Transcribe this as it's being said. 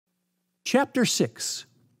Chapter 6.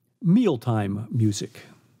 Mealtime Music.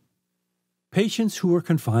 Patients who are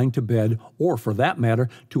confined to bed, or for that matter,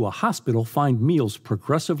 to a hospital, find meals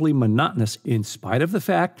progressively monotonous in spite of the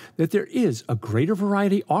fact that there is a greater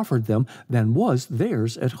variety offered them than was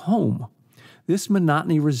theirs at home. This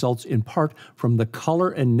monotony results in part from the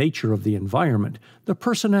color and nature of the environment, the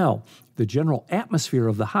personnel, the general atmosphere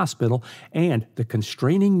of the hospital, and the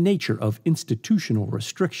constraining nature of institutional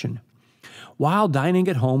restriction. While dining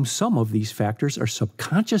at home, some of these factors are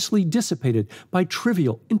subconsciously dissipated by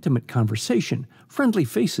trivial, intimate conversation, friendly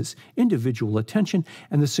faces, individual attention,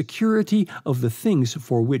 and the security of the things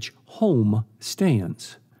for which home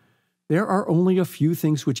stands. There are only a few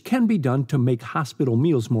things which can be done to make hospital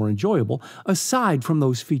meals more enjoyable, aside from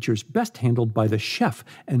those features best handled by the chef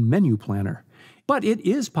and menu planner. But it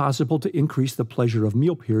is possible to increase the pleasure of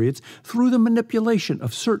meal periods through the manipulation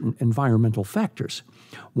of certain environmental factors.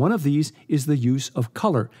 One of these is the use of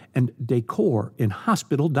color and decor in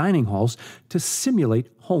hospital dining halls to simulate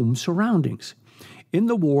home surroundings. In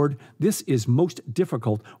the ward, this is most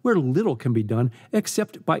difficult where little can be done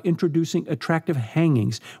except by introducing attractive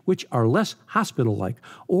hangings, which are less hospital-like,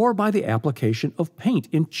 or by the application of paint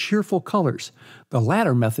in cheerful colors. The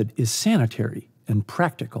latter method is sanitary and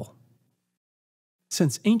practical.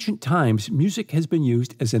 Since ancient times, music has been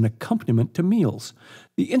used as an accompaniment to meals.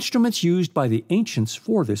 The instruments used by the ancients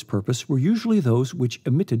for this purpose were usually those which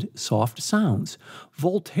emitted soft sounds.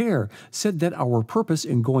 Voltaire said that our purpose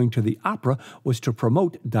in going to the opera was to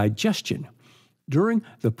promote digestion. During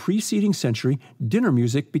the preceding century, dinner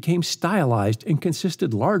music became stylized and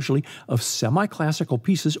consisted largely of semi-classical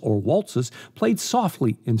pieces or waltzes played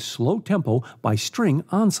softly in slow tempo by string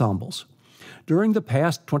ensembles. During the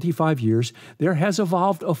past 25 years, there has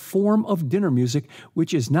evolved a form of dinner music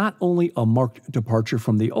which is not only a marked departure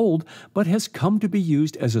from the old, but has come to be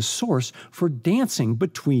used as a source for dancing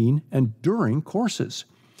between and during courses.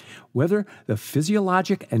 Whether the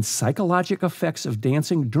physiologic and psychologic effects of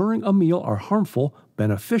dancing during a meal are harmful,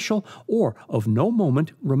 beneficial, or of no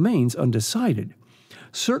moment remains undecided.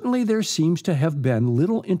 Certainly there seems to have been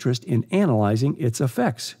little interest in analyzing its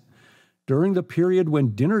effects. During the period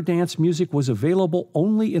when dinner dance music was available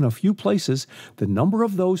only in a few places, the number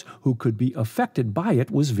of those who could be affected by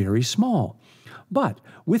it was very small. But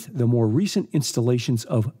with the more recent installations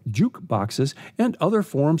of jukeboxes and other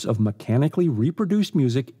forms of mechanically reproduced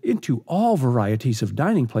music into all varieties of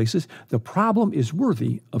dining places, the problem is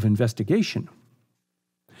worthy of investigation.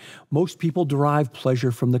 Most people derive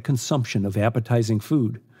pleasure from the consumption of appetizing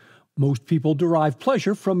food. Most people derive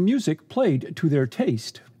pleasure from music played to their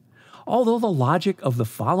taste. Although the logic of the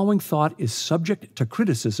following thought is subject to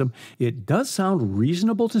criticism, it does sound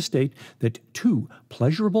reasonable to state that two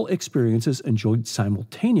pleasurable experiences enjoyed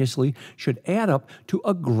simultaneously should add up to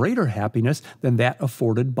a greater happiness than that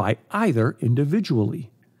afforded by either individually.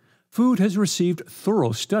 Food has received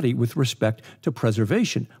thorough study with respect to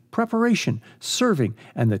preservation, preparation, serving,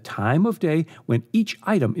 and the time of day when each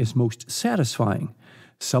item is most satisfying.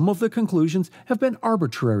 Some of the conclusions have been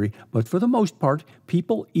arbitrary, but for the most part,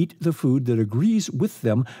 people eat the food that agrees with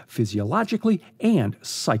them physiologically and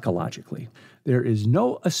psychologically. There is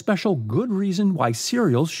no especial good reason why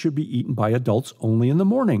cereals should be eaten by adults only in the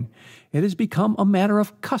morning. It has become a matter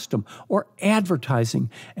of custom or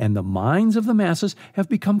advertising, and the minds of the masses have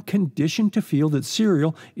become conditioned to feel that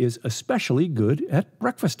cereal is especially good at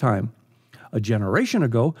breakfast time. A generation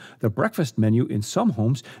ago, the breakfast menu in some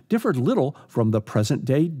homes differed little from the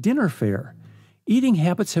present-day dinner fare. Eating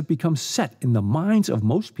habits have become set in the minds of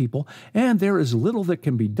most people, and there is little that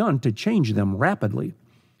can be done to change them rapidly.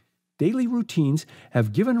 Daily routines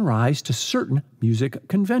have given rise to certain music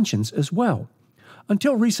conventions as well.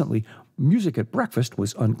 Until recently, music at breakfast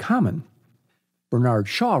was uncommon. Bernard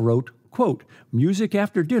Shaw wrote, quote, "Music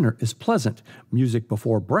after dinner is pleasant. Music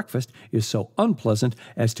before breakfast is so unpleasant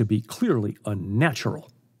as to be clearly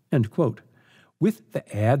unnatural." End quote. With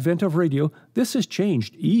the advent of radio, this has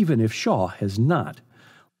changed, even if Shaw has not.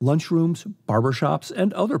 Lunchrooms, barbershops,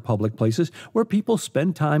 and other public places where people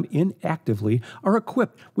spend time inactively are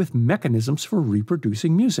equipped with mechanisms for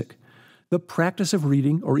reproducing music. The practice of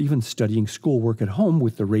reading or even studying schoolwork at home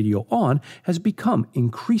with the radio on has become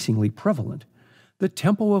increasingly prevalent. The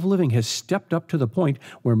tempo of living has stepped up to the point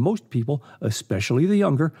where most people, especially the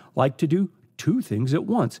younger, like to do two things at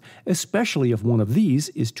once, especially if one of these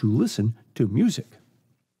is to listen to music.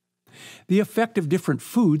 The effect of different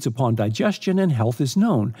foods upon digestion and health is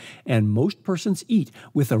known, and most persons eat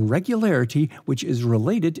with a regularity which is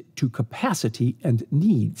related to capacity and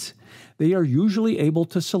needs. They are usually able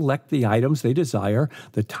to select the items they desire,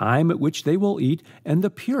 the time at which they will eat, and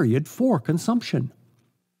the period for consumption.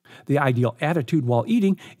 The ideal attitude while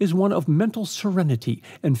eating is one of mental serenity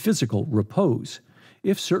and physical repose.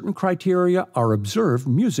 If certain criteria are observed,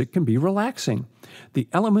 music can be relaxing. The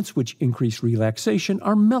elements which increase relaxation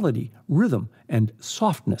are melody, rhythm, and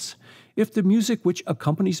softness. If the music which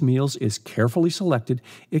accompanies meals is carefully selected,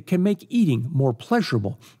 it can make eating more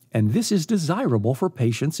pleasurable, and this is desirable for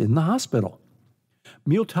patients in the hospital.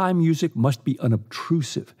 Mealtime music must be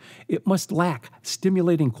unobtrusive. It must lack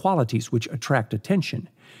stimulating qualities which attract attention.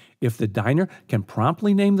 If the diner can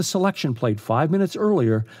promptly name the selection played 5 minutes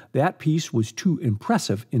earlier, that piece was too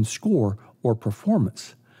impressive in score or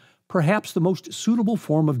performance. Perhaps the most suitable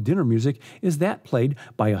form of dinner music is that played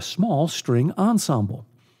by a small string ensemble.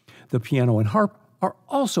 The piano and harp are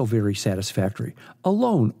also very satisfactory,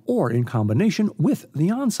 alone or in combination with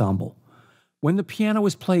the ensemble. When the piano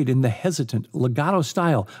is played in the hesitant, legato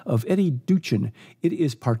style of Eddie Duchin, it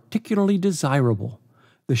is particularly desirable.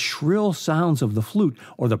 The shrill sounds of the flute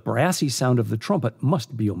or the brassy sound of the trumpet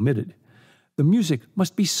must be omitted. The music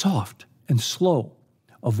must be soft and slow.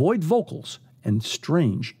 Avoid vocals and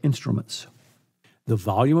strange instruments. The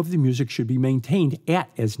volume of the music should be maintained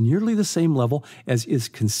at as nearly the same level as is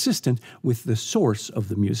consistent with the source of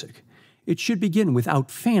the music. It should begin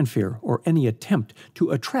without fanfare or any attempt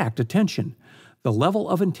to attract attention. The level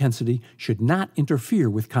of intensity should not interfere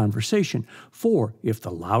with conversation, for if the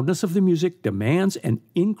loudness of the music demands an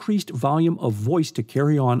increased volume of voice to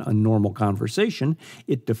carry on a normal conversation,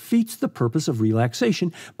 it defeats the purpose of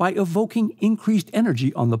relaxation by evoking increased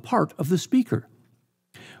energy on the part of the speaker.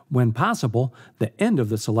 When possible, the end of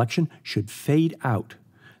the selection should fade out.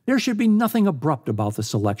 There should be nothing abrupt about the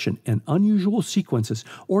selection, and unusual sequences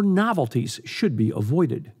or novelties should be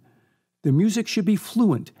avoided. The music should be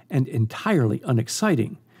fluent and entirely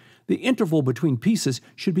unexciting. The interval between pieces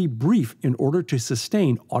should be brief in order to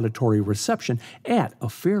sustain auditory reception at a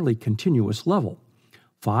fairly continuous level.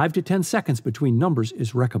 5 to 10 seconds between numbers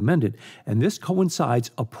is recommended, and this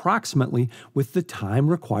coincides approximately with the time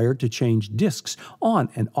required to change discs on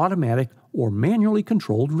an automatic or manually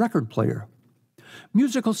controlled record player.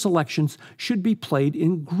 Musical selections should be played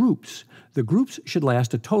in groups. The groups should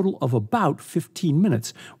last a total of about 15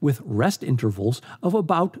 minutes, with rest intervals of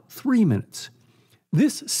about 3 minutes.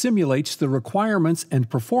 This simulates the requirements and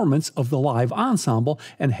performance of the live ensemble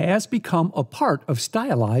and has become a part of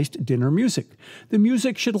stylized dinner music. The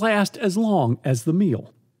music should last as long as the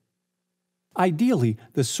meal. Ideally,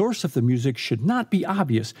 the source of the music should not be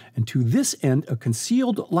obvious, and to this end a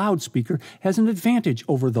concealed loudspeaker has an advantage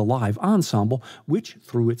over the live ensemble, which,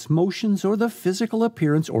 through its motions or the physical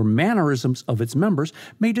appearance or mannerisms of its members,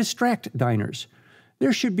 may distract diners.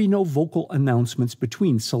 There should be no vocal announcements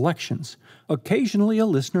between selections. Occasionally a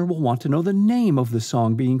listener will want to know the name of the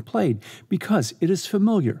song being played because it is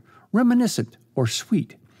familiar, reminiscent, or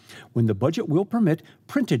sweet. When the budget will permit,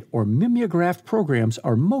 printed or mimeographed programs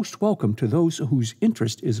are most welcome to those whose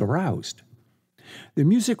interest is aroused. The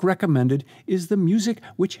music recommended is the music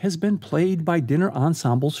which has been played by dinner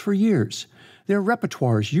ensembles for years. Their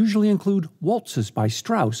repertoires usually include waltzes by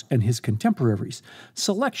Strauss and his contemporaries,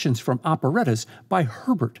 selections from operettas by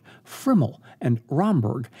Herbert, Frimmel, and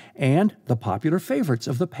Romberg, and the popular favorites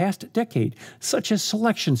of the past decade, such as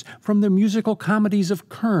selections from the musical comedies of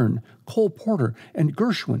Kern, Cole Porter, and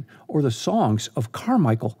Gershwin, or the songs of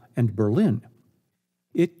Carmichael and Berlin.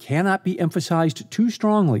 It cannot be emphasized too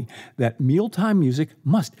strongly that mealtime music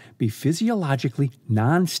must be physiologically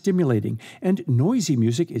non-stimulating, and noisy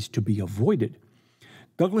music is to be avoided.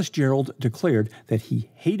 Douglas Jerrold declared that he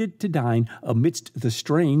hated to dine amidst the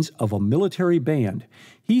strains of a military band.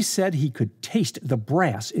 He said he could taste the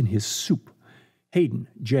brass in his soup. Hayden,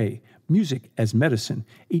 J., Music as Medicine,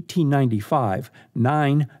 1895,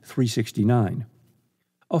 9-369.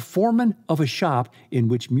 A foreman of a shop in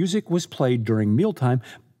which music was played during mealtime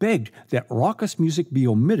begged that raucous music be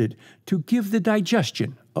omitted to give the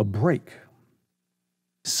digestion a break.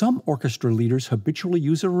 Some orchestra leaders habitually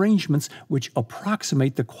use arrangements which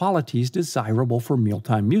approximate the qualities desirable for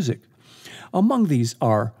mealtime music. Among these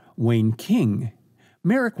are Wayne King,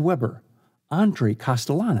 Merrick Weber, Andre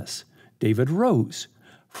Castellanos, David Rose,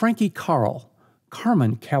 Frankie Carl,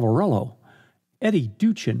 Carmen Cavarello, Eddie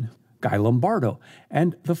Duchin, Guy Lombardo,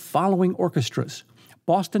 and the following orchestras: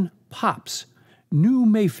 Boston Pops, New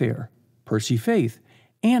Mayfair, Percy Faith,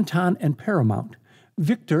 Anton and Paramount,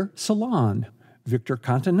 Victor Salon, Victor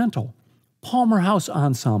Continental, Palmer House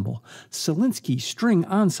Ensemble, Selinsky String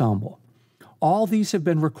Ensemble. All these have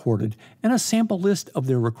been recorded, and a sample list of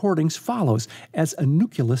their recordings follows as a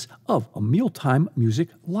nucleus of a mealtime music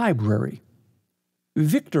library.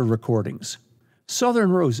 Victor recordings: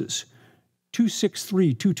 Southern Roses,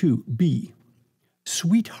 26322B,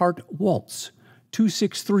 Sweetheart Waltz,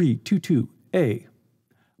 26322A.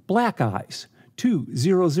 Black Eyes,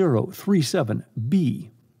 20037B.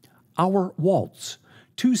 Our Waltz,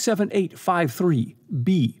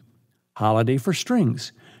 27853B. Holiday for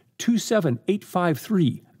Strings,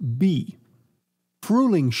 27853B.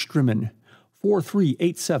 Frühlingsstimmen,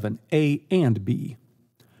 4387A and B.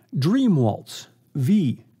 Dream Waltz,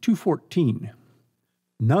 V214.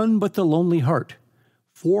 None But the Lonely Heart,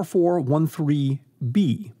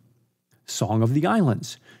 4413B. Song of the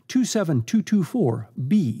Islands,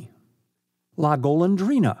 27224B. La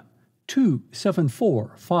Golondrina,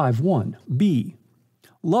 27451B.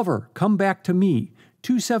 Lover, Come Back to Me,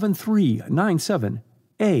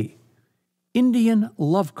 27397A. Indian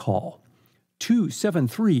Love Call,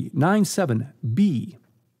 27397B.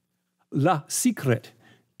 La Secret,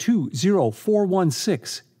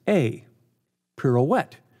 20416A.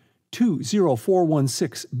 Pirouette,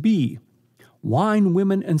 20416B. Wine,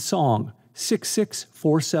 Women, and Song,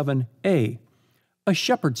 6647A. A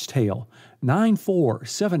Shepherd's Tale,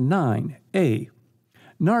 9479A.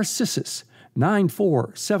 Narcissus,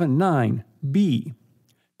 9479B.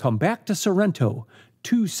 Come Back to Sorrento,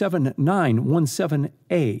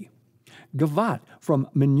 27917A. Gavotte from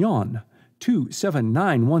Mignon,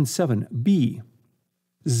 27917B.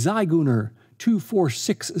 Zygooner,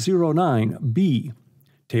 24609B.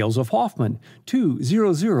 Tales of Hoffman,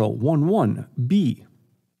 20011B.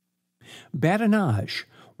 Badinage,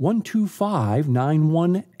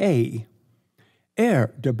 12591A.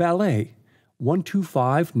 Air de Ballet,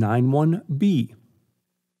 12591B.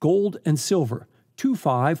 Gold and Silver,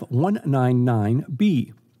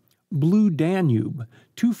 25199B. Blue Danube,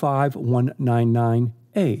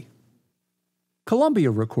 25199A.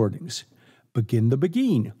 Columbia Recordings, Begin the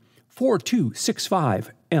Beguine,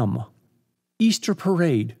 4265M. Easter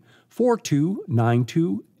Parade,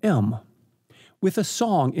 4292M. With a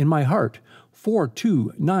Song in My Heart,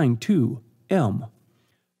 4292M.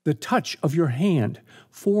 The Touch of Your Hand,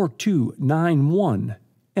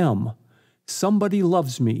 4291M. Somebody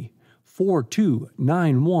Loves Me,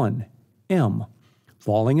 4291M.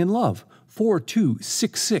 Falling in Love,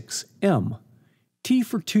 4266M. T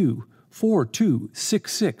for Two,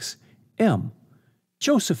 4266M.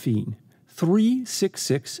 Josephine,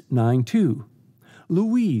 36692.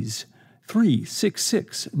 Louise,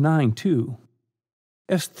 36692.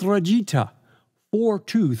 Estragita,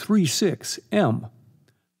 4236M.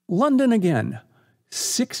 London Again,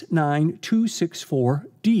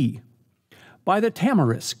 69264D. By the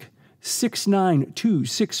Tamarisk,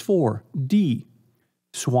 69264D.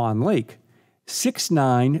 Swan Lake,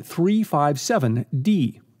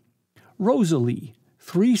 69357D. Rosalie,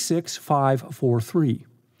 36543.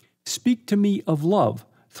 Speak to Me of Love,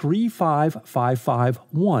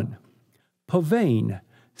 35551. Pavane,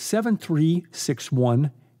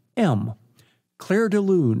 7361M. Claire de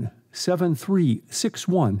Lune,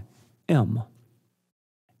 7361M.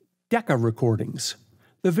 Decca Recordings,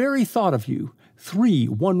 The Very Thought of You,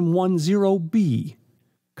 3110B.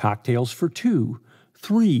 Cocktails for Two,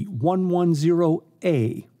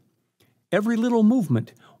 3110A. Every Little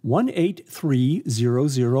Movement,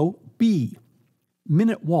 18300B.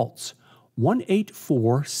 Minute Waltz,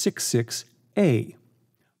 18466A.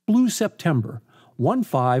 Blue September,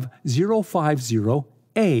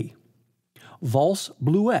 15050A. Valse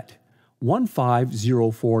Bluette,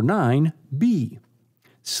 15049B.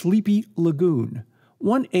 Sleepy Lagoon,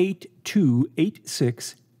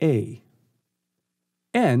 18286A.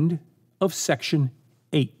 End of section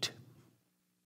 8.